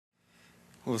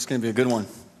Well, it's going to be a good one.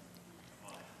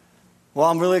 Well,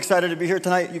 I'm really excited to be here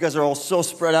tonight. You guys are all so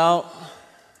spread out.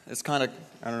 It's kind of,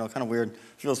 I don't know, kind of weird.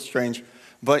 Feels strange.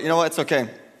 But you know what? It's okay.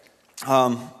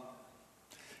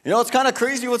 It's kind of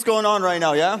crazy what's going on right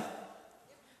now, yeah?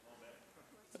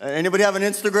 Anybody have an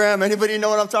Instagram? Anybody know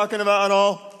what I'm talking about at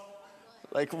all?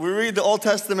 Like, we read the Old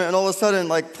Testament and all of a sudden,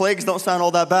 like, plagues don't sound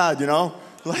all that bad, you know?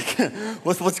 Like,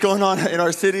 what's going on in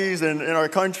our cities and in our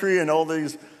country and all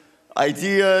these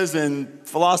ideas and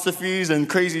philosophies and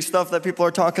crazy stuff that people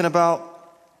are talking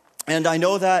about. And I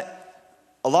know that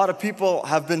a lot of people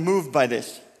have been moved by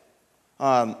this.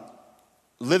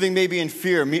 Living maybe in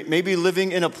fear, maybe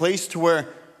living in a place to where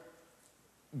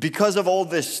because of all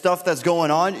this stuff that's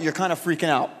going on, you're kind of freaking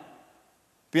out.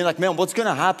 Being like, man, what's going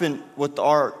to happen with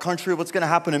our country? What's going to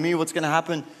happen to me? What's going to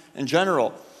happen in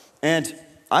general? And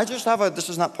I just have this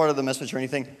is not part of the message or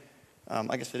anything.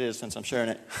 I guess it is since I'm sharing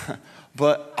it.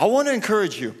 But I want to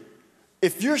encourage you.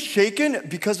 If you're shaken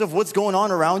because of what's going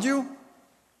on around you,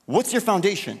 what's your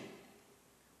foundation?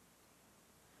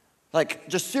 Like,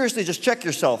 just seriously, just check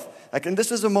yourself. Like, and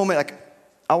this is a moment, like,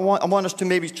 I want us to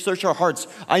maybe search our hearts.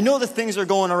 I know that things are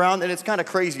going around, and it's kind of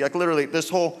crazy. Like, literally, this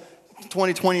whole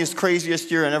 2020 is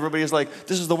craziest year, and everybody's like,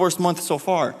 this is the worst month so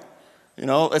far. You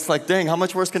know, it's like, dang, how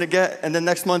much worse can it get? And then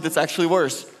next month, it's actually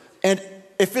worse. And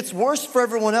if it's worse for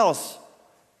everyone else,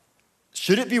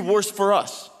 should it be worse for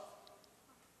us?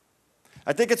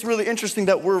 I think it's really interesting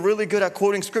that we're really good at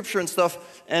quoting scripture and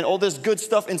stuff and all this good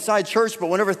stuff inside church, but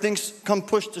whenever things come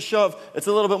push to shove, it's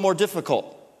a little bit more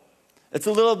difficult. It's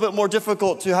a little bit more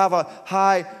difficult to have a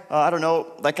high,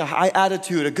 like a high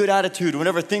attitude, a good attitude.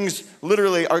 Whenever things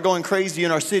literally are going crazy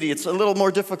in our city, it's a little more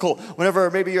difficult.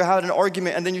 Whenever maybe you're having an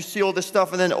argument and then you see all this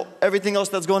stuff and then everything else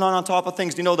that's going on top of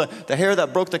things, the hair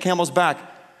that broke the camel's back.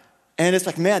 And it's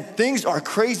like, man, things are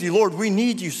crazy. Lord, we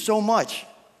need you so much.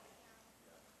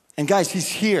 And guys, he's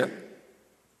here.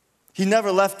 He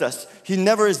never left us. He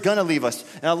never is going to leave us.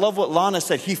 And I love what Lana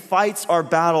said. He fights our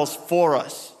battles for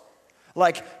us.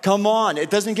 Like, come on.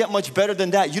 It doesn't get much better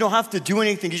than that. You don't have to do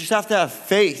anything. You just have to have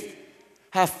faith.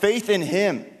 Have faith in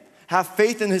him. Have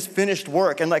faith in his finished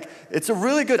work. And like, it's a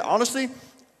really good, honestly,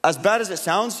 as bad as it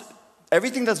sounds,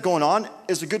 everything that's going on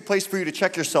is a good place for you to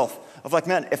check yourself. Of like,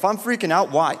 man, if I'm freaking out,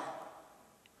 why?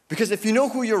 Because if you know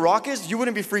who your rock is, you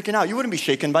wouldn't be freaking out. You wouldn't be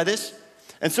shaken by this.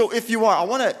 And so if you are, I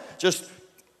want to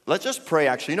let's just pray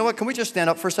actually. You know what? Can we just stand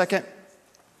up for a second?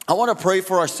 I want to pray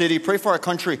for our city, pray for our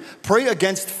country, pray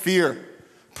against fear.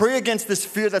 Pray against this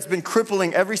fear that's been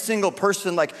crippling every single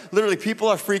person. Like literally people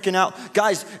are freaking out.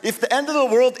 Guys, if the end of the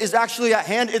world is actually at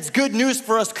hand, it's good news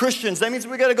for us Christians. That means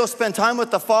we got to go spend time with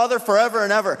the Father forever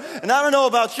and ever. And I don't know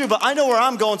about you, but I know where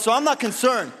I'm going, so I'm not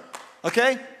concerned.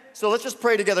 Okay? So let's just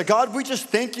pray together. God, we just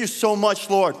thank you so much,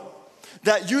 Lord,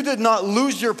 that you did not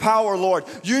lose your power, Lord.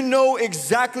 You know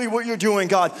exactly what you're doing,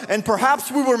 God. And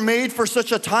perhaps we were made for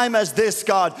such a time as this,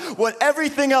 God, when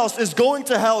everything else is going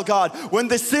to hell, God, when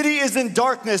the city is in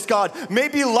darkness, God,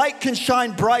 maybe light can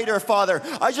shine brighter, Father.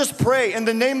 I just pray in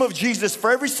the name of Jesus for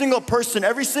every single person,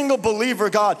 every single believer,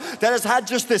 God, that has had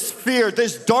just this fear,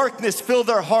 this darkness fill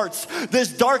their hearts,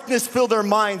 this darkness fill their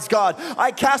minds, God. I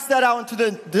cast that out into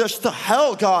the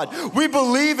hell, God. We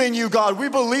believe in you, God. We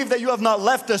believe that you have not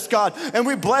left us, God. And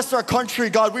we bless our country,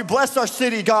 God. We bless our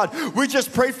city, God. We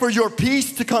just pray for your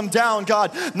peace to come down,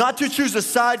 God. Not to choose a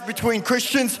side between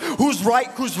Christians, who's right,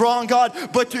 who's wrong, God,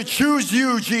 but to choose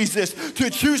you, Jesus. To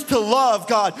choose to love,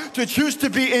 God. To choose to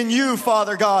be in you,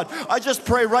 Father God. I just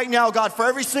pray right now, God, for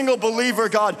every single believer,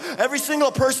 God. Every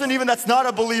single person, even that's not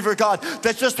a believer, God,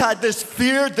 that just had this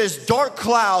fear, this dark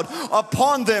cloud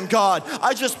upon them, God.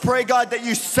 I just pray, God, that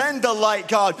you send the light,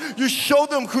 God. You show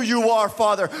them who you are,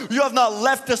 Father. You have not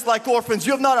left us like orphans.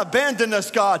 You have not abandoned us,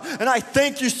 God. And I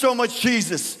thank you so much,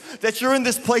 Jesus, that you're in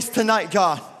this place tonight,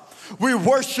 God. We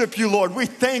worship you, Lord. We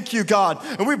thank you, God.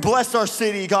 And we bless our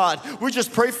city, God. We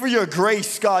just pray for your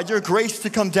grace, God. Your grace to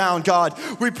come down, God.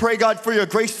 We pray, God, for your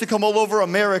grace to come all over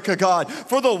America, God.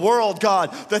 For the world,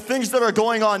 God. The things that are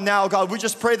going on now, God. We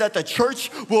just pray that the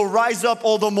church will rise up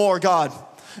all the more, God.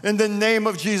 In the name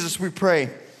of Jesus, we pray.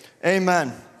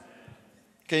 Amen.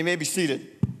 Okay, you may be seated.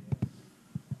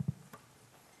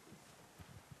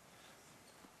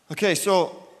 Okay,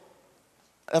 so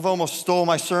I've almost stole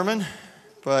my sermon,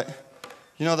 but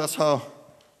that's how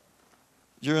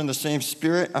you're in the same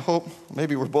spirit, I hope.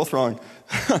 Maybe we're both wrong.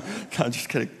 God, just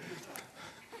kidding.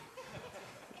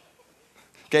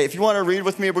 Okay, if you want to read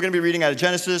with me, we're going to be reading out of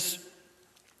Genesis.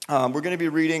 We're going to be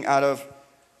reading out of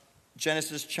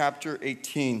Genesis chapter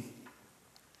 18.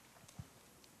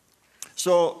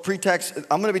 So, pretext,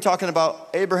 I'm going to be talking about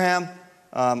Abraham.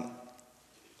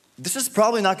 This is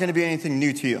probably not going to be anything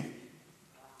new to you.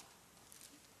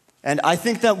 And I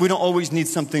think that we don't always need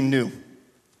something new.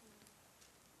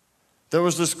 There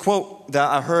was this quote that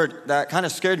I heard that kind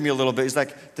of scared me a little bit. It's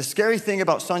like, the scary thing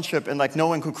about sonship and like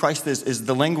knowing who Christ is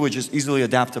the language is easily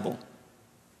adaptable.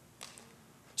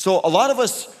 So a lot of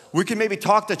us, we can maybe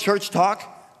talk the church talk,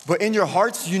 but in your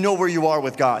hearts, you know where you are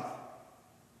with God.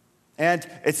 And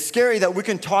it's scary that we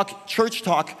can talk church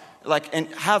talk and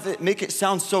have it make it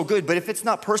sound so good, but if it's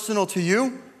not personal to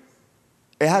you,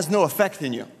 it has no effect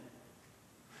in you.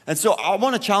 And so I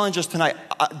want to challenge us tonight.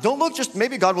 Don't look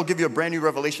maybe God will give you a brand new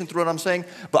revelation through what I'm saying,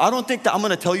 but I don't think that I'm going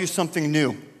to tell you something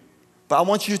new. But I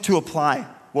want you to apply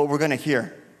what we're going to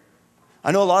hear.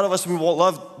 I know a lot of us, we will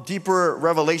love deeper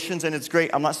revelations, and it's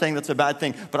great. I'm not saying that's a bad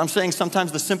thing, but I'm saying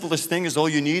sometimes the simplest thing is all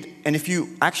you need. And if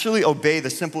you actually obey the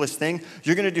simplest thing,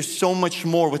 you're going to do so much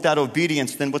more with that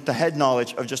obedience than with the head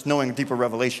knowledge of just knowing deeper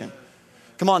revelation.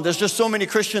 Come on, there's just so many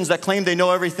Christians that claim they know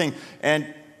everything,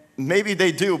 and maybe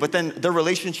they do, but then their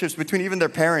relationships between even their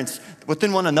parents,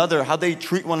 within one another, how they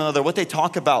treat one another, what they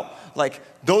talk about,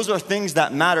 those are things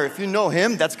that matter. If you know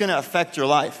Him, that's going to affect your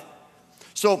life.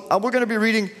 So we're going to be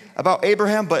reading about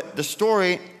Abraham, but the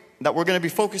story that we're going to be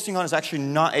focusing on is actually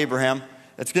not Abraham.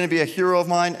 It's going to be a hero of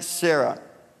mine, Sarah.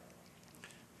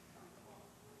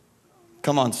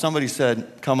 Come on, somebody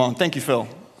said, come on. Thank you, Phil.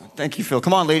 Thank you, Phil.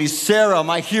 Come on, ladies. Sarah,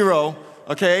 my hero.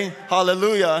 Okay,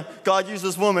 hallelujah. God used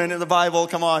this woman in the Bible.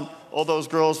 Come on, all those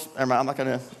girls. I'm not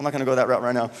gonna go that route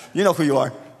right now. You know who you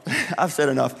are. I've said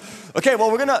enough. Okay,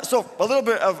 well, so a little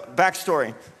bit of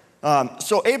backstory.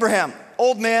 So Abraham,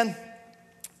 old man.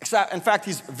 In fact,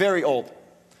 he's very old.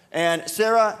 And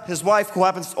Sarah, his wife, who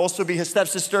happens to also be his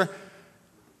stepsister.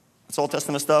 It's Old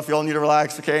Testament stuff. You all need to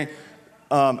relax, okay?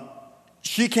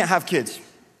 She can't have kids.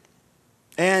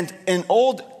 And in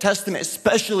Old Testament,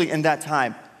 especially in that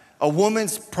time, a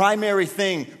woman's primary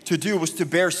thing to do was to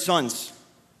bear sons.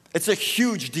 It's a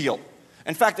huge deal.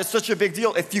 In fact, it's such a big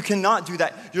deal. If you cannot do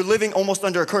that, you're living almost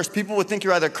under a curse. People would think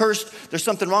you're either cursed, there's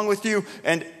something wrong with you,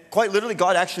 and quite literally,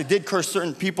 God actually did curse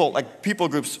certain people, like people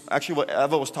groups. Actually, what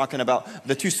Eva was talking about,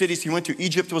 the two cities he went to,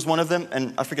 Egypt was one of them,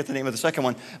 and I forget the name of the second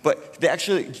one, but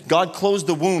God closed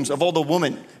the wombs of all the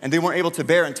women, and they weren't able to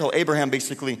bear until Abraham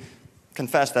basically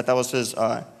confessed that was his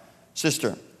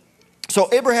sister. So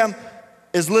Abraham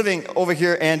is living over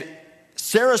here, and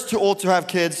Sarah's too old to have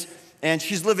kids, and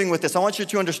she's living with this. I want you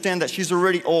to understand that she's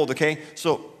already old, okay?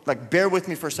 So, bear with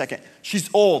me for a second. She's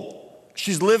old.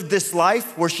 She's lived this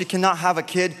life where she cannot have a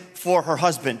kid for her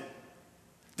husband.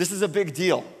 This is a big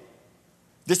deal.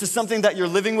 This is something that you're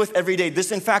living with every day.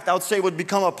 This, in fact, I would say would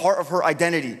become a part of her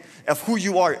identity, of who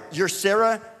you are. You're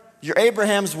Sarah, you're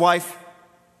Abraham's wife.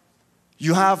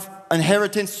 You have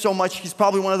inheritance so much. He's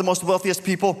probably one of the most wealthiest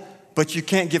people, but you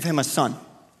can't give him a son.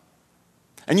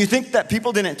 And you think that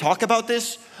people didn't talk about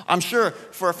this? I'm sure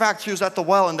for a fact she was at the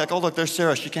well and oh, look, there's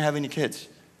Sarah. She can't have any kids.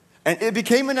 And it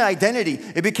became an identity.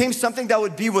 It became something that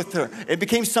would be with her. It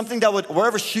became something that would,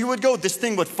 wherever she would go, this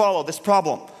thing would follow, this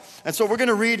problem. And so we're going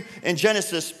to read in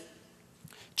Genesis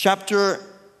chapter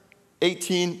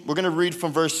 18. We're going to read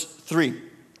from verse 3.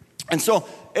 And so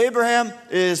Abraham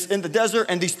is in the desert,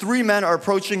 and these three men are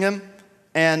approaching him.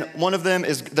 And one of them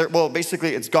is,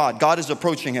 basically it's God. God is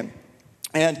approaching him.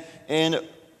 And in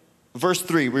verse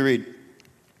 3, we read,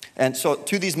 and so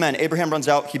to these men, Abraham runs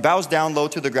out, he bows down low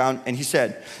to the ground, and he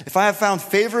said, "If I have found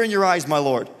favor in your eyes, my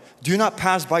Lord, do not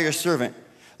pass by your servant.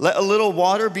 Let a little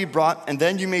water be brought, and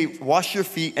then you may wash your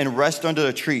feet and rest under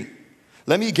the tree.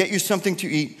 Let me get you something to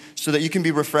eat so that you can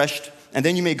be refreshed, and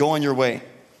then you may go on your way,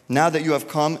 now that you have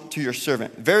come to your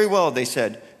servant." "Very well," they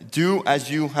said, "do as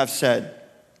you have said."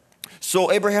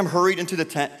 So Abraham hurried into the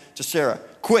tent to Sarah.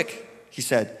 "Quick," he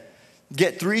said,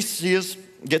 Get three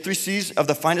seahs of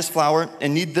the finest flour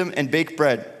and knead them and bake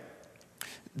bread."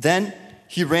 Then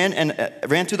he ran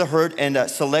to the herd and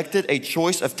selected a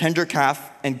choice of tender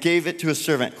calf and gave it to his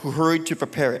servant, who hurried to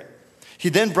prepare it. He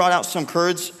then brought out some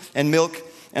curds and milk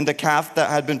and the calf that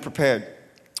had been prepared,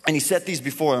 and he set these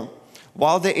before him.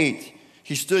 While they ate,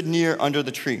 he stood near under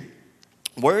the tree.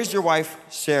 "Where is your wife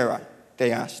Sarah?"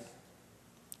 they asked.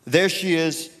 "There she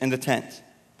is in the tent."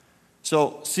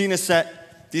 So scene is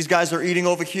set. These guys are eating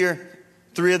over here.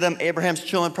 Three of them, Abraham's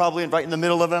chilling probably right in the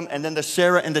middle of them. And then there's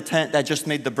Sarah in the tent that just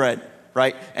made the bread,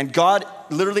 right? And God,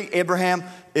 literally Abraham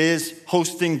is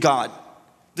hosting God.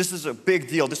 This is a big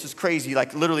deal. This is crazy.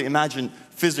 Literally imagine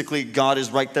physically God is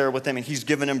right there with him and he's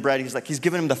giving him bread. He's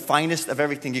giving him the finest of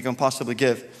everything he can possibly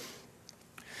give.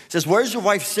 He says, "Where's your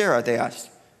wife Sarah?" they asked.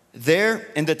 "There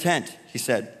in the tent," he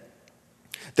said.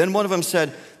 Then one of them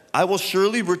said, "I will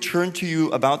surely return to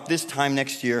you about this time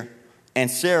next year,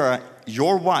 and Sarah,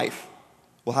 your wife,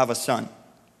 will have a son."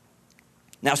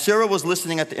 Now Sarah was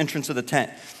listening at the entrance of the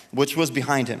tent, which was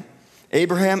behind him.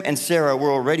 Abraham and Sarah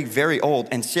were already very old,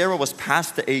 and Sarah was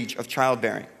past the age of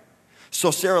childbearing.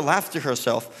 So Sarah laughed to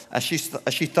herself as she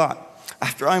thought,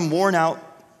 after I'm worn out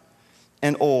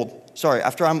and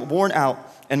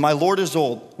my Lord is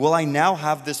old, will I now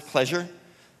have this pleasure?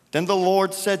 Then the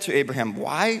Lord said to Abraham,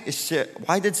 why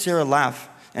did Sarah laugh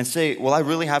and say, will I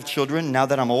really have children now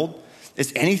that I'm old?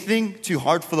 Is anything too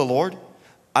hard for the Lord?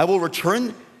 I will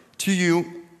return to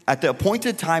you at the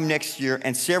appointed time next year,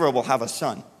 and Sarah will have a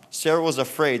son. Sarah was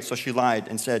afraid, so she lied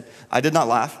and said, I did not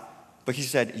laugh. But he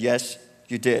said, yes,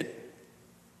 you did.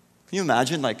 Can you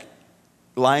imagine, like,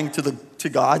 lying to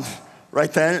God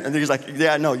right then? And he's like,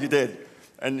 yeah, no, you did.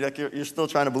 And like, you're still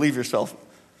trying to believe yourself.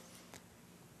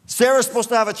 Sarah's supposed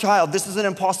to have a child. This is an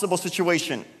impossible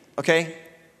situation, okay?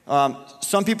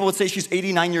 Some people would say she's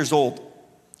 89 years old.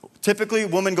 Typically,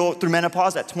 women go through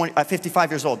menopause at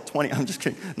 55 years old. 20, I'm just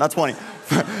kidding, not 20.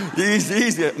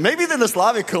 easy. Maybe in the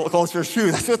Slavic culture,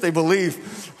 shoot, that's what they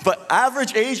believe. But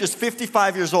average age is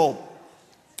 55 years old,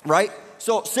 right?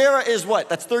 So Sarah is what?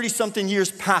 That's 30-something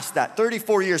years past that,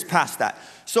 34 years past that.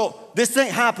 So this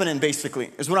ain't happening, basically,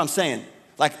 is what I'm saying.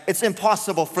 Like, it's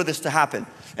impossible for this to happen.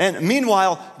 And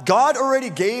meanwhile, God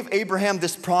already gave Abraham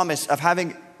this promise of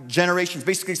having generations,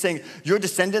 basically saying, your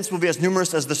descendants will be as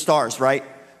numerous as the stars, right?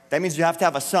 That means you have to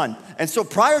have a son. And so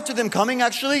prior to them coming,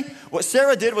 actually, what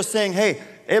Sarah did was saying, hey,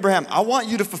 Abraham, I want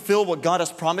you to fulfill what God has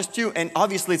promised you. And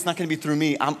obviously, it's not going to be through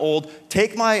me. I'm old.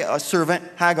 Take my servant,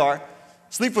 Hagar,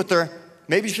 sleep with her.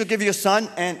 Maybe she'll give you a son.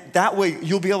 And that way,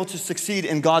 you'll be able to succeed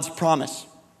in God's promise.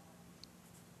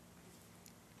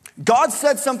 God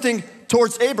said something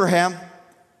towards Abraham.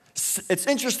 It's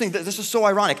interesting that this is so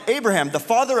ironic. Abraham, the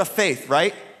father of faith,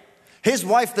 right? His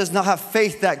wife does not have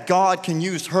faith that God can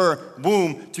use her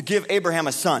womb to give Abraham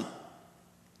a son.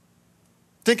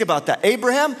 Think about that.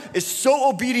 Abraham is so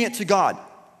obedient to God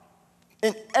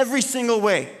in every single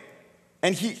way.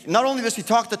 And he, not only does he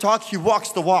talk the talk, he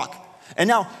walks the walk. And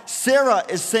now Sarah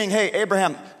is saying, hey,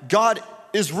 Abraham, God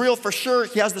is real for sure.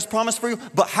 He has this promise for you.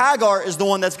 But Hagar is the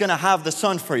one that's going to have the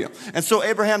son for you. And so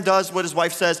Abraham does what his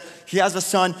wife says. He has a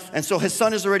son. And so his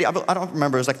son is already, I don't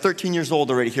remember, it's like 13 years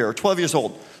old already here, or 12 years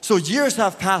old. So years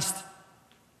have passed.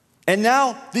 And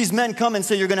now these men come and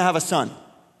say, you're going to have a son.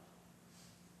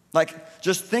 Like,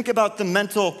 just think about the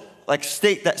mental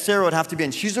state that Sarah would have to be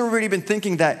in. She's already been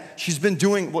thinking that she's been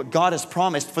doing what God has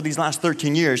promised for these last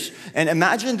 13 years. And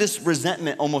imagine this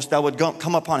resentment almost that would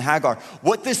come upon Hagar.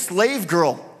 What this slave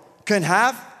girl can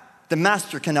have, the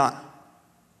master cannot.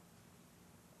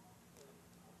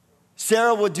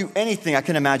 Sarah would do anything, I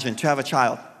can imagine, to have a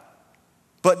child.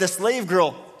 But the slave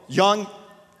girl, young,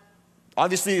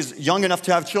 obviously is young enough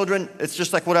to have children. It's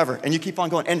just like whatever. And you keep on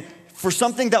going. And for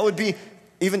something that would be,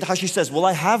 even how she says, well,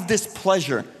 I have this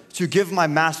pleasure to give my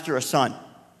master a son.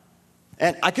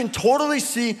 And I can totally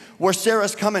see where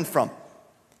Sarah's coming from.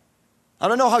 I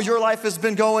don't know how your life has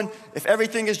been going, if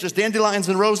everything is just dandelions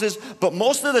and roses, but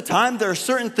most of the time there are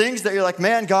certain things that you're like,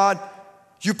 man, God,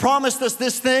 you promised us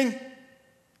this thing,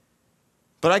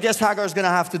 but I guess Hagar's going to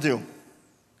have to do.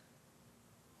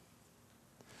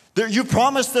 You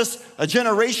promised us a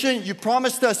generation. You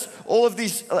promised us all of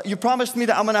these. You promised me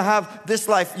that I'm going to have this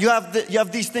life. You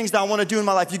have these things that I want to do in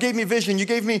my life. You gave me vision. You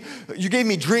gave me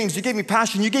dreams. You gave me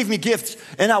passion. You gave me gifts.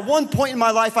 And at one point in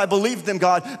my life, I believed them,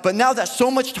 God. But now that so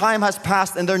much time has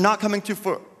passed and they're not coming to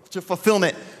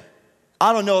fulfillment,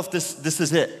 I don't know if this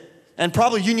is it. And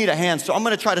probably you need a hand, so I'm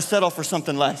going to try to settle for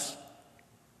something less.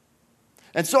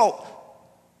 And so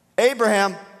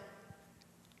Abraham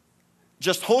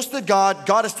just hosted God.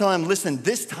 God is telling him, listen,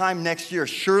 this time next year,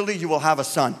 surely you will have a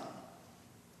son.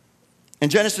 In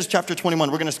Genesis chapter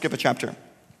 21, we're going to skip a chapter.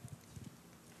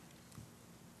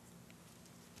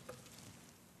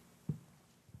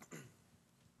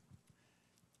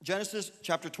 Genesis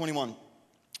chapter 21,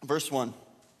 verse 1.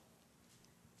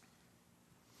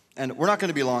 And we're not going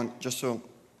to be long, just so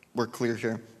we're clear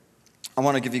here. I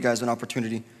want to give you guys an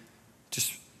opportunity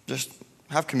to just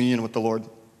have communion with the Lord.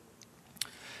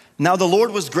 Now the Lord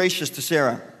was gracious to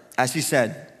Sarah, as he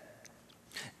said,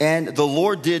 and the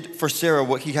Lord did for Sarah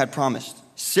what he had promised.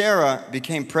 Sarah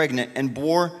became pregnant and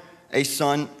bore a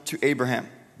son to Abraham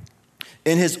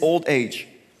in his old age,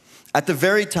 at the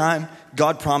very time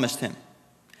God promised him.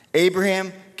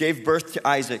 Abraham gave birth to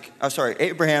Isaac.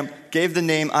 Abraham gave the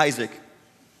name Isaac.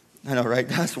 I know, right?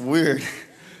 That's weird.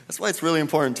 That's why it's really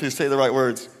important to say the right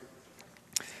words.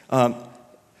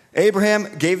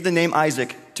 Abraham gave the name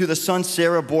Isaac to the son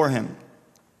Sarah bore him.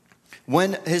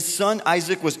 When his son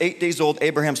Isaac was 8 days old,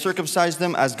 Abraham circumcised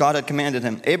him as God had commanded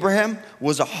him. Abraham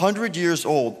was 100 years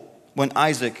old when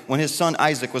his son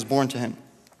Isaac was born to him.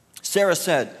 Sarah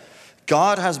said,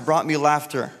 God has brought me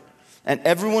laughter and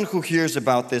everyone who hears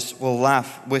about this will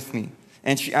laugh with me."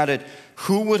 And she added,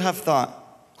 who would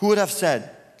have said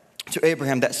to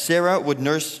Abraham that Sarah would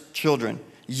nurse children?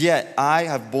 Yet I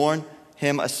have borne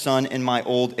him a son in my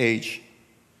old age."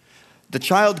 The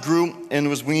child grew and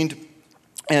was weaned,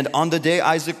 and on the day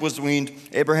Isaac was weaned,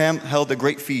 Abraham held a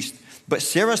great feast. But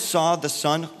Sarah saw the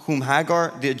son whom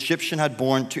Hagar the Egyptian had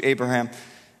borne to Abraham,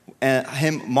 and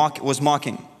was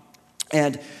mocking.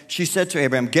 And she said to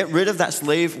Abraham, "Get rid of that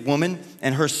slave woman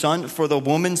and her son, for the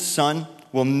woman's son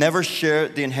will never share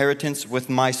the inheritance with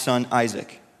my son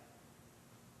Isaac."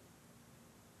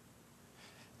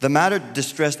 The matter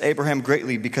distressed Abraham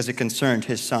greatly because it concerned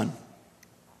his son.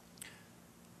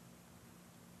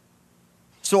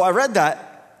 So I read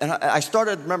that, and I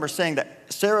started to remember saying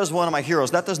that Sarah is one of my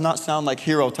heroes. That does not sound like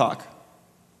hero talk.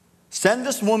 Send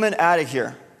this woman out of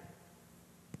here.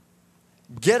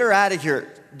 Get her out of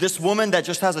here. This woman that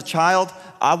just has a child,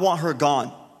 I want her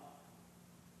gone.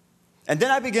 And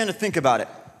then I began to think about it.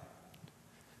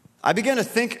 I began to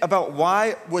think about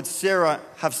why would Sarah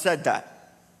have said that?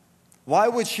 Why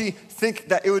would she think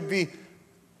that it would be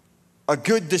a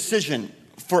good decision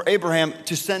for Abraham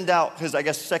to send out his, I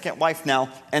guess, second wife now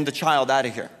and the child out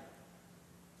of here?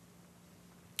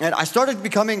 And I started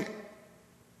thinking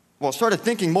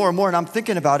more and more, and I'm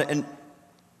thinking about it, and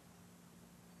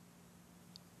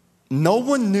no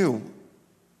one knew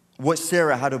what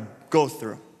Sarah had to go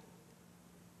through.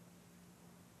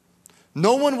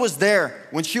 No one was there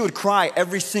when she would cry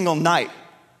every single night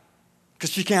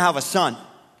because she can't have a son.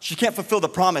 She can't fulfill the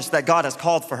promise that God has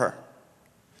called for her.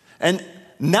 And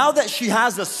now that she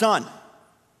has a son,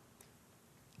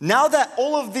 now that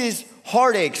all of these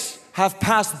heartaches have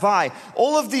passed by,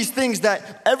 all of these things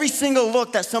that every single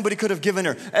look that somebody could have given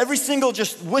her, every single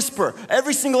just whisper,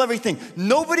 every single everything,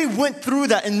 nobody went through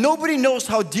that, and nobody knows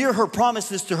how dear her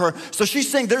promise is to her. So she's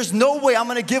saying, there's no way I'm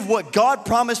going to give what God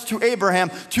promised to Abraham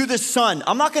to this son.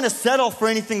 I'm not going to settle for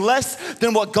anything less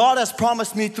than what God has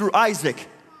promised me through Isaac.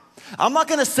 I'm not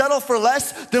going to settle for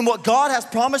less than what God has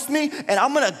promised me, and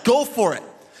I'm going to go for it.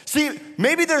 See,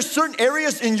 maybe there's certain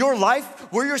areas in your life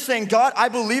where you're saying, God, I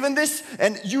believe in this,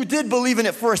 and you did believe in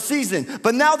it for a season.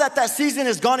 But now that that season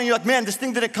is gone and you're like, man, this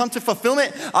thing didn't come to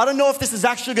fulfillment, I don't know if this is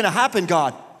actually going to happen,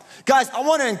 God. Guys, I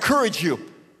want to encourage you.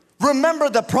 Remember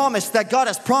the promise that God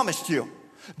has promised you.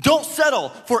 Don't settle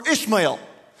for Ishmael.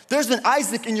 There's an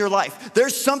Isaac in your life.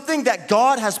 There's something that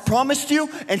God has promised you,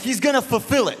 and He's going to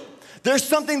fulfill it. There's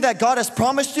something that God has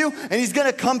promised you, and He's going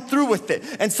to come through with it.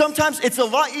 And sometimes it's a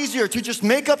lot easier to just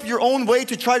make up your own way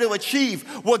to try to achieve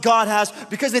what God has,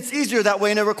 because it's easier that way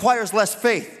and it requires less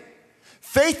faith.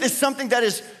 Faith is something that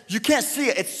is, you can't see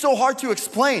it. It's so hard to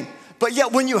explain. But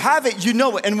yet when you have it, you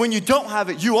know it. And when you don't have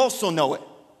it, you also know it.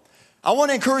 I want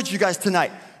to encourage you guys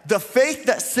tonight. The faith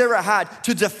that Sarah had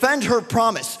to defend her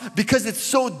promise, because it's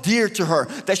so dear to her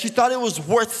that she thought it was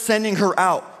worth sending her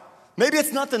out. Maybe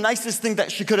it's not the nicest thing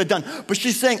that she could have done, but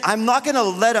she's saying, I'm not going to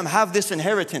let him have this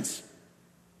inheritance.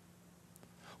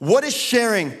 What is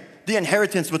sharing the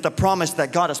inheritance with the promise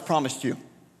that God has promised you?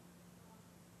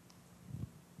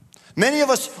 Many of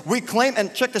us, we claim,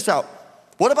 and check this out.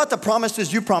 What about the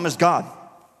promises you promised God?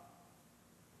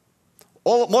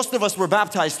 Most of us were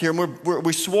baptized here, and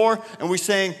we swore, and we're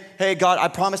saying, hey, God, I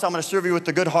promise I'm going to serve you with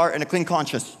a good heart and a clean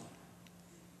conscience.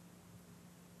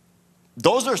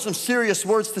 Those are some serious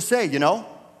words to say, you know?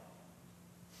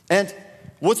 And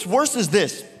what's worse is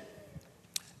this.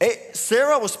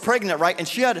 Sarah was pregnant, right? And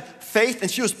she had faith,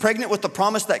 and she was pregnant with the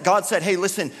promise that God said, hey,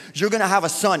 listen, you're going to have a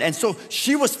son. And so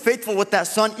she was faithful with that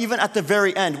son even at the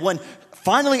very end. When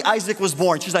finally Isaac was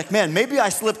born, she's like, man, maybe I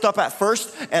slipped up at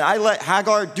first and I let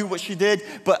Hagar do what she did,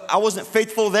 but I wasn't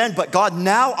faithful then. But God,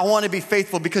 now I want to be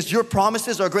faithful because your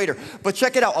promises are greater. But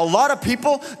check it out. A lot of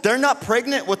people, they're not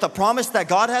pregnant with the promise that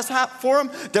God has for them.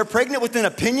 They're pregnant with an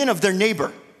opinion of their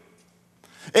neighbor.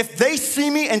 If they see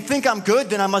me and think I'm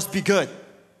good, then I must be good.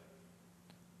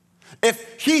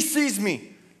 If he sees me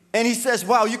and he says,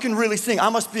 wow, you can really sing, I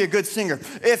must be a good singer.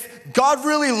 If God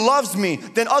really loves me,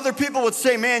 then other people would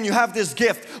say, man, you have this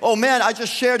gift. Oh man, I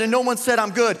just shared and no one said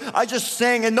I'm good. I just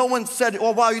sang and no one said,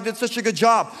 oh wow, you did such a good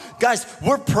job. Guys,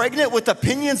 we're pregnant with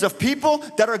opinions of people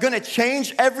that are going to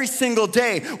change every single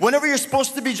day. Whenever you're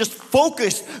supposed to be just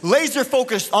focused, laser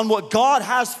focused on what God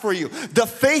has for you. The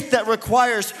faith that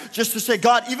requires just to say,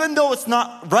 God, even though it's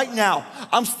not right now,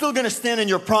 I'm still going to stand in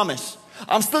your promise.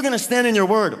 I'm still going to stand in your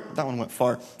word. That one went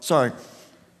far. Sorry.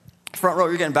 Front row,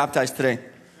 you're getting baptized today.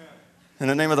 In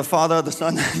the name of the Father, the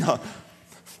Son. No.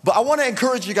 But I want to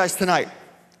encourage you guys tonight.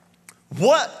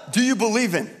 What do you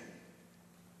believe in?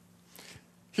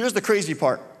 Here's the crazy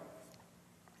part.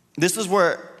 This is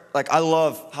where, I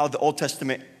love how the Old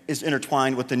Testament is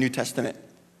intertwined with the New Testament.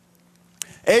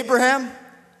 Abraham,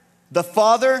 the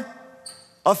father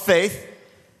of faith,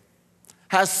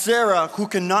 has Sarah who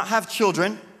cannot have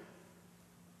children.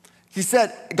 He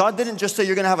said, God didn't just say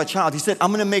you're going to have a child. He said, I'm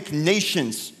going to make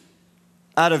nations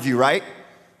out of you, right?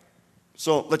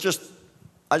 So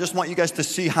I just want you guys to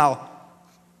see how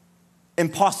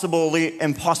impossibly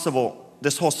impossible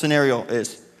this whole scenario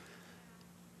is.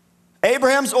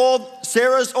 Abraham's old,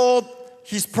 Sarah's old.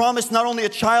 He's promised not only a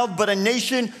child, but a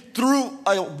nation through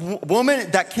a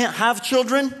woman that can't have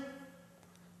children.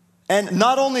 And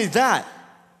not only that,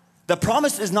 the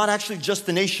promise is not actually just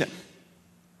the nation.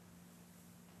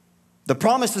 The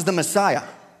promise is the Messiah.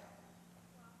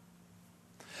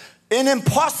 An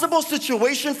impossible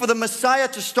situation for the Messiah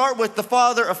to start with, the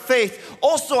father of faith,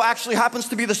 also actually happens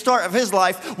to be the start of his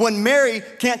life when Mary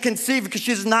can't conceive because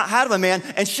she does not have a man,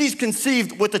 and she's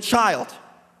conceived with a child.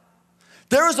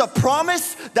 There is a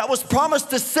promise that was promised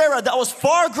to Sarah that was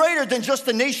far greater than just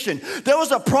a nation. There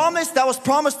was a promise that was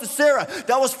promised to Sarah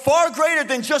that was far greater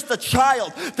than just a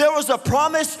child. There was a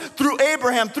promise through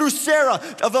Abraham, through Sarah,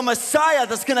 of a Messiah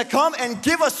that's going to come and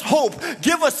give us hope,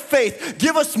 give us faith,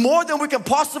 give us more than we can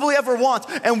possibly ever want.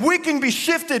 And we can be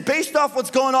shifted based off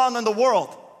what's going on in the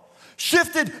world.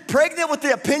 Shifted, pregnant with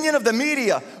the opinion of the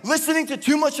media, listening to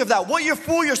too much of that. What you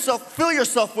fill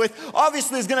yourself with,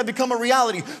 obviously is going to become a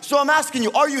reality. So I'm asking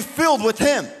you, are you filled with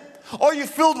Him? Are you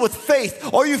filled with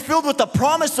faith? Are you filled with the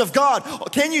promise of God?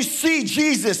 Can you see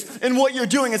Jesus in what you're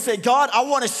doing and say, God, I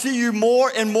want to see you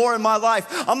more and more in my life.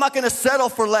 I'm not going to settle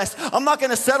for less. I'm not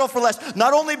going to settle for less.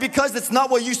 Not only because it's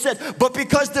not what you said, but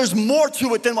because there's more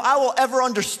to it than I will ever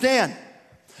understand.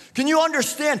 Can you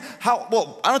understand how,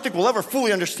 well, I don't think we'll ever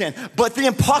fully understand, but the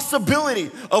impossibility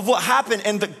of what happened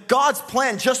and God's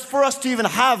plan just for us to even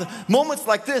have moments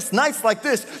like this, nights like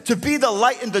this, to be the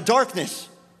light in the darkness.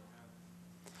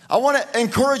 I want to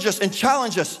encourage us and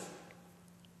challenge us.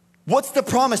 What's the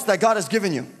promise that God has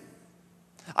given you?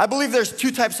 I believe there's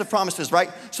two types of promises,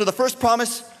 right? So the first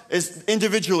promise is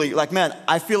individually, like, man,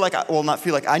 I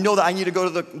know that I need to go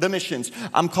to the missions.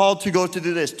 I'm called to go to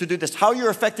do this. How you're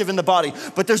effective in the body.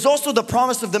 But there's also the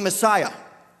promise of the Messiah.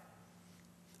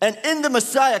 And in the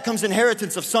Messiah comes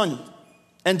inheritance of son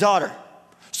and daughter.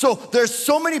 So there's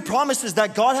so many promises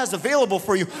that God has available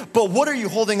for you, but what are you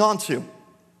holding on to?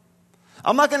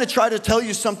 I'm not going to try to tell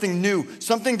you something new,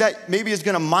 something that maybe is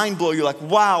going to mind blow you, like,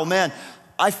 wow, man,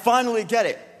 I finally get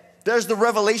it. There's the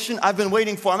revelation I've been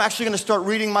waiting for. I'm actually going to start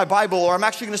reading my Bible, or I'm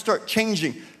actually going to start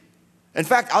changing. In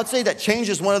fact, I would say that change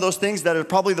is one of those things that are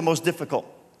probably the most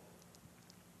difficult.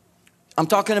 I'm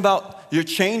talking about your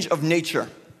change of nature.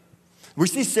 We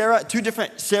see Sarah, two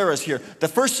different Sarahs here. The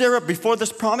first Sarah, before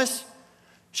this promise,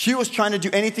 she was trying to do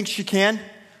anything she can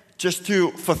just to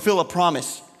fulfill a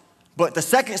promise. But the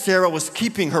second Sarah was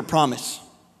keeping her promise.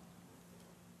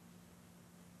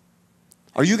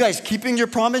 Are you guys keeping your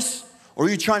promise? Or are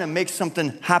you trying to make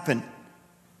something happen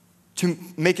to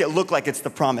make it look like it's the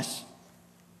promise?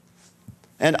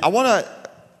 And I want to,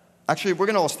 actually, we're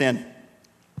going to all stand.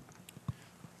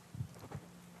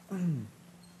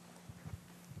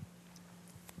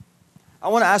 I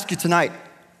want to ask you tonight,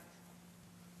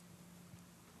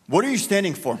 what are you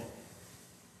standing for?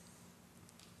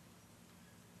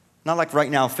 Not like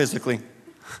right now physically,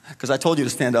 because I told you to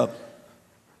stand up.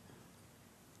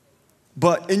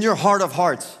 But in your heart of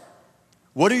hearts,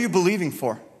 what are you believing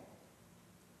for?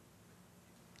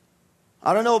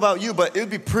 I don't know about you, but it would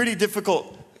be pretty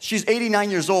difficult. She's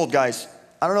 89 years old, guys.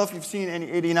 I don't know if you've seen any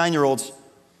 89-year-olds,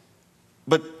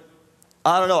 but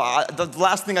I don't know. The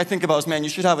last thing I think about is, man, you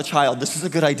should have a child. This is a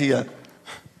good idea.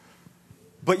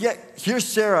 But yet, here's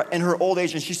Sarah in her old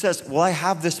age, and she says, well, I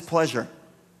have this pleasure.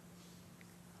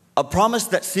 A promise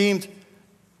that seemed,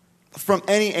 from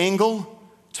any angle,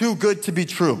 too good to be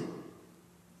true.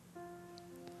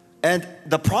 And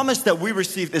the promise that we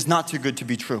received is not too good to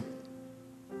be true.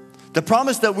 The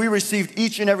promise that we received,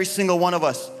 each and every single one of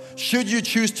us, should you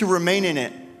choose to remain in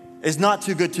it, is not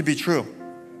too good to be true.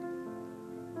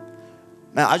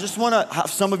 Now, I just want to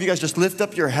have some of you guys just lift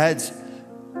up your heads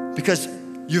because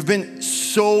you've been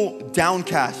so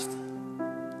downcast.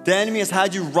 The enemy has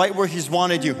had you right where he's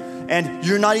wanted you, and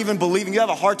you're not even believing. You have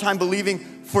a hard time believing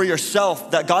for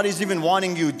yourself that God is even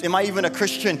wanting you. Am I even a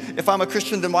Christian? If I'm a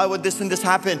Christian, then why would this and this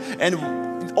happen?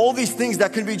 And all these things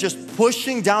that could be just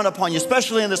pushing down upon you,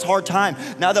 especially in this hard time.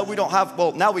 Now that we don't have,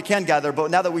 well, now we can gather,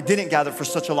 but now that we didn't gather for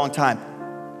such a long time.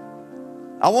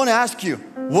 I want to ask you,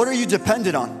 what are you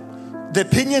dependent on? The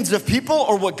opinions of people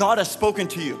or what God has spoken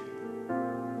to you?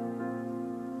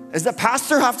 Does the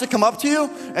pastor have to come up to you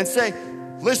and say,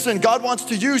 Listen, God wants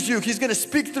to use you. He's going to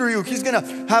speak through you. He's going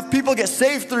to have people get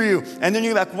saved through you. And then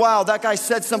you're like, wow, that guy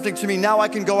said something to me. Now I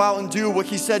can go out and do what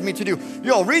he said me to do.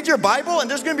 Yo, read your Bible and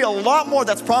there's going to be a lot more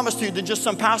that's promised to you than just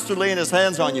some pastor laying his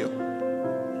hands on you.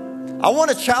 I want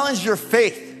to challenge your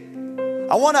faith.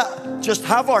 I want to just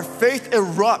have our faith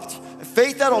erupt.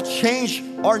 Faith that'll change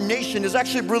our nation is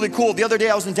actually really cool. The other day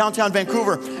I was in downtown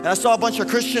Vancouver and I saw a bunch of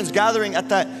Christians gathering at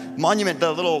that monument,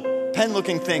 the little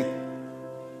pen-looking thing.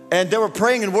 And they were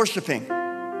praying and worshiping.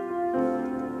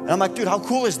 And I'm like, dude, how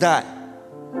cool is that?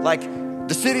 Like,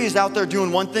 the city is out there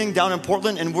doing one thing down in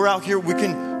Portland, and we're out here, we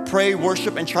can pray,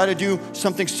 worship, and try to do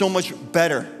something so much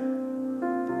better.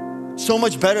 So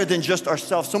much better than just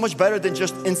ourselves, so much better than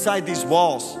just inside these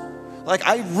walls. Like,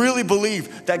 I really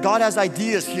believe that God has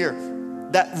ideas here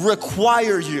that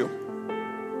require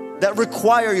you. That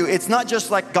require you. It's not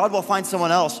just like God will find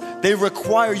someone else. They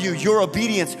require you, your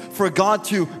obedience, for God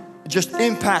to just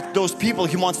impact those people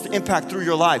He wants to impact through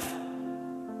your life.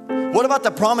 What about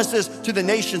the promises to the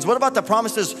nations? What about the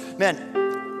promises,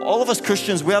 man, all of us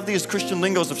Christians, we have these Christian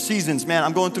lingos of seasons. Man,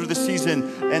 I'm going through this season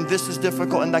and this is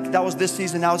difficult and like that was this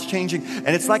season, now it's changing. And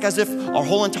it's like as if our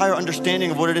whole entire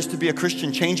understanding of what it is to be a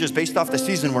Christian changes based off the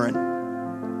season we're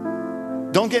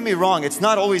in. Don't get me wrong, it's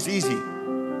not always easy,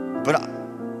 but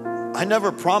I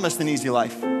never promised an easy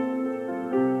life.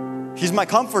 He's my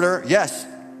comforter, yes.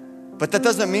 But that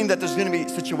doesn't mean that there's going to be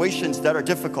situations that are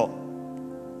difficult.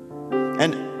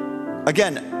 And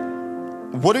again,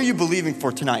 what are you believing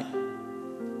for tonight?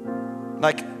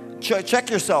 Like,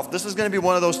 check yourself. This is going to be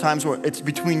one of those times where it's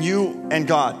between you and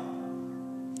God.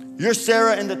 You're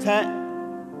Sarah in the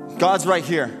tent. God's right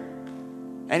here.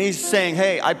 And He's saying,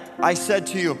 hey, I said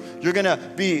to you, you're going to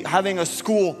be having a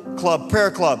school club, prayer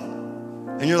club.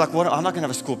 And you're like, what? I'm not going to have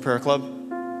a school prayer club.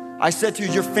 I said to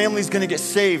you, your family's going to get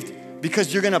saved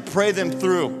because you're going to pray them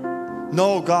through.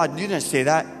 No, God, you didn't say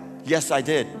that. Yes, I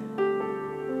did.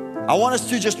 I want us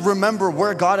to just remember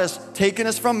where God has taken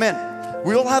us from. Man,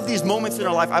 we all have these moments in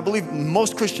our life. I believe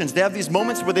most Christians, they have these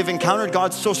moments where they've encountered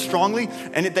God so strongly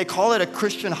and they call it a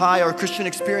Christian high or a Christian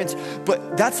experience.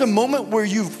 But that's a moment where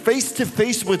you face to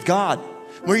face with God,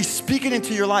 where He's speaking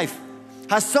into your life.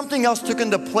 Has something else taken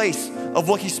the place of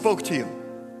what He spoke to you?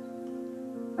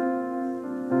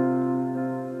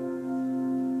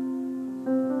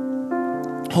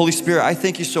 Holy Spirit, I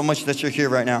thank you so much that you're here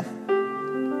right now.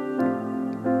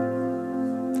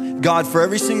 God, for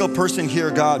every single person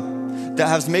here, God, that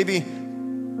has maybe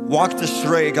walked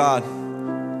astray, God.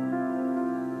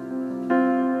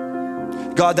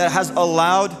 God, that has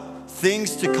allowed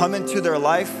things to come into their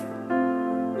life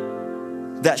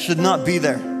that should not be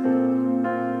there.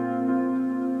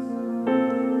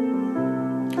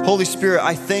 Holy Spirit,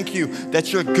 I thank you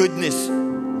that your goodness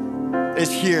is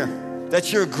here,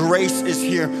 that your grace is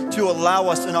here to allow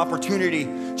us an opportunity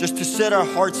just to set our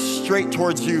hearts straight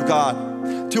towards you,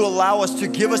 God, to allow us to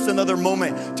give us another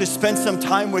moment to spend some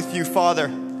time with you, Father,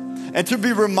 and to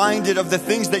be reminded of the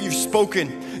things that you've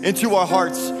spoken into our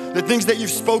hearts, the things that you've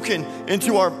spoken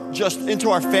into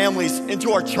our families,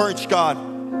 into our church, God.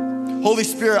 Holy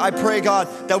Spirit, I pray, God,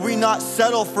 that we not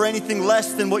settle for anything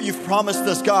less than what you've promised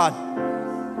us, God.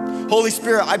 Holy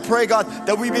Spirit, I pray, God,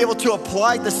 that we be able to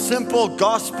apply the simple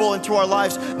gospel into our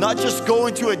lives, not just go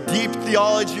into a deep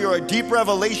theology or a deep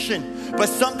revelation, but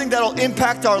something that'll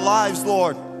impact our lives,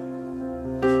 Lord.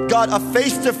 God, a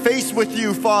face-to-face with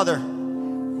you, Father.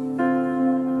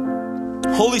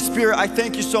 Holy Spirit, I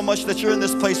thank you so much that you're in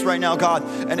this place right now, God.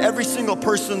 And every single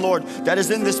person, Lord, that is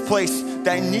in this place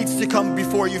that needs to come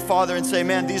before you, Father, and say,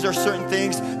 man, these are certain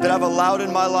things that I've allowed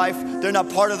in my life. They're not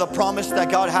part of the promise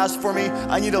that God has for me.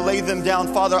 I need to lay them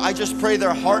down, Father. I just pray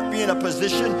their heart be in a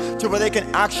position to where they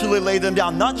can actually lay them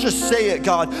down. Not just say it,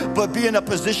 God, but be in a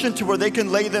position to where they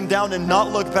can lay them down and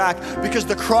not look back, because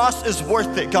the cross is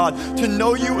worth it, God. To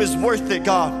know you is worth it,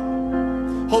 God.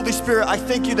 Holy Spirit, I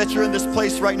thank you that you're in this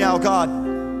place right now, God.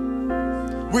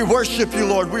 We worship you,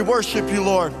 Lord. We worship you,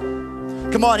 Lord.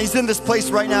 Come on, he's in this place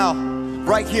right now,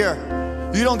 right here.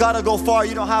 You don't got to go far.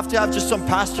 You don't have to have just some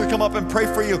pastor come up and pray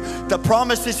for you. The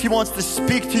promise is he wants to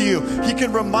speak to you. He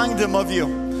can remind him of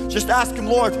you. Just ask him,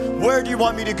 Lord, where do you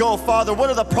want me to go? Father, what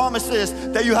are the promises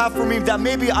that you have for me that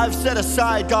maybe I've set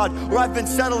aside, God, or I've been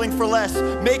settling for less,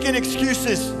 making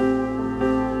excuses?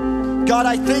 God,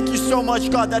 I thank you so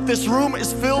much, God, that this room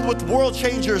is filled with world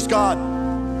changers, God.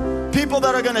 People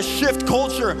that are going to shift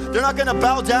culture. They're not going to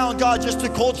bow down, God, just to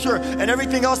culture and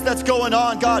everything else that's going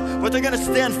on, God, but they're going to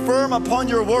stand firm upon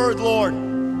your word, Lord.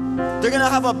 They're going to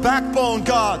have a backbone,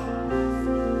 God.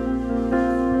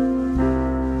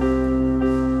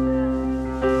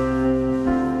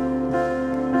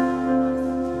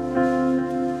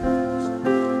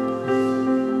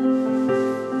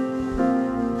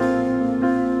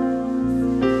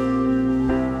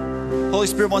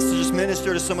 Spirit wants to just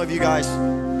minister to some of you guys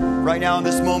right now in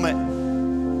this moment.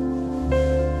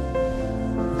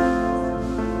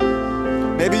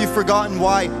 Maybe you've forgotten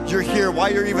why you're here, why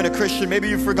you're even a Christian. Maybe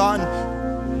you've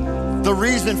forgotten the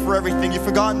reason for everything. You've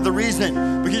forgotten the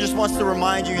reason, but He just wants to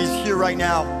remind you He's here right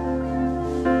now.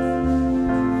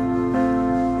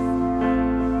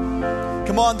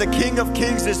 Come on, the King of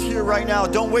Kings is here right now.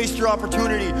 Don't waste your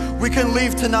opportunity. We can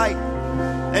leave tonight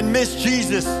and miss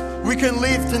Jesus. We can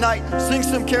leave tonight, sing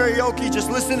some karaoke, just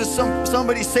listen to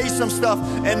somebody say some stuff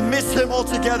and miss Him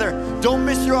altogether. Don't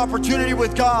miss your opportunity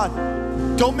with God.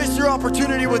 Don't miss your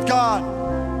opportunity with God.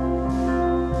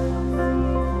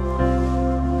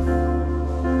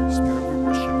 Spirit, we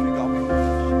worship you, God. We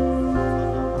worship you.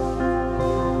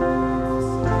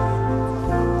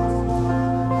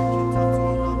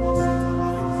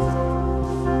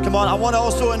 Come on, I want to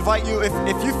also invite you, if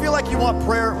you feel like you want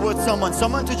prayer with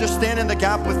someone to just stand in the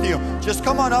gap with you, just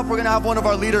come on up. We're going to have one of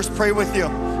our leaders pray with you.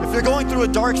 If you're going through a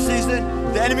dark season,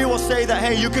 the enemy will say that,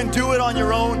 hey, you can do it on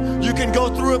your own. You can go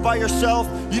through it by yourself.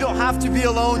 You don't have to be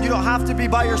alone. You don't have to be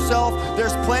by yourself.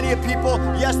 There's plenty of people.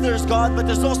 Yes, there's God, but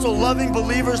there's also loving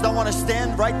believers that want to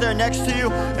stand right there next to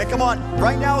you. And come on,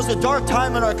 right now is a dark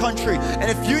time in our country. And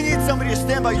if you need somebody to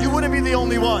stand by, you wouldn't be the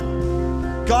only one.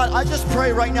 God, I just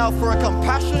pray right now for a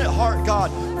compassionate heart, God,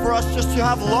 for us just to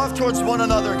have love towards one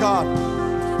another, God.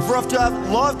 For us to have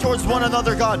love towards one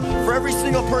another, God. For every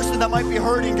single person that might be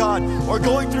hurting, God, or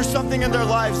going through something in their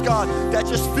lives, God, that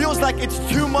just feels like it's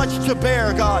too much to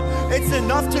bear, God. It's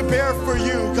enough to bear for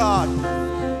you, God.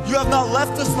 You have not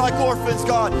left us like orphans,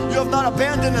 God. You have not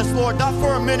abandoned us, Lord, not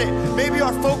for a minute. Maybe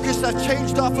our focus has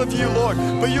changed off of you, Lord,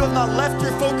 but you have not left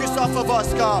your focus off of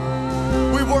us, God.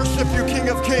 We worship you, King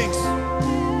of Kings.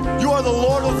 You are the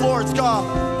Lord of Lords,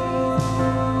 God.